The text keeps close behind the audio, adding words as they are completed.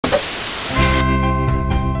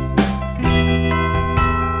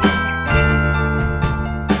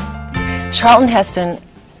Charlton Heston,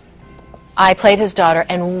 I played his daughter,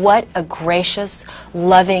 and what a gracious,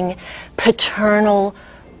 loving, paternal,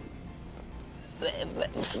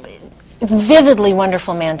 vividly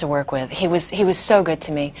wonderful man to work with. He was so good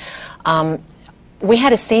to me. We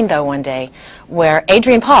had a scene, though, one day where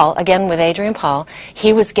Adrian Paul, again with Adrian Paul,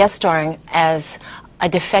 he was guest starring as a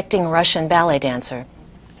defecting Russian ballet dancer.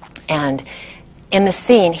 And in the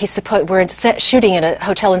scene, we're shooting at a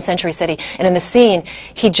hotel in Century City, and in the scene,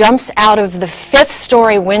 he jumps out of the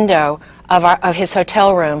 5th-story window of his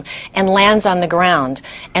hotel room and lands on the ground.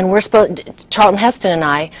 And we're Charlton Heston and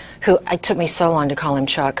I, who, it took me so long to call him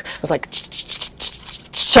Chuck, it was like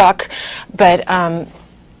Chuck, but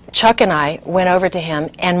Chuck and I went over to him,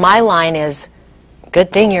 and my line is,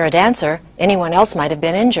 "Good thing you're a dancer, anyone else might have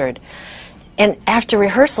been injured." And after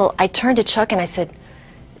rehearsal, I turned to Chuck and I said,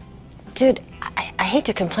 "Dude, I hate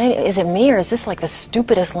to complain, is it me or is this like the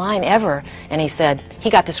stupidest line ever?" And he said, he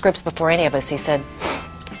got the scripts before any of us, he said,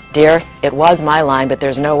 "Dear, it was my line, but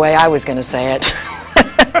there's no way I was going to say it."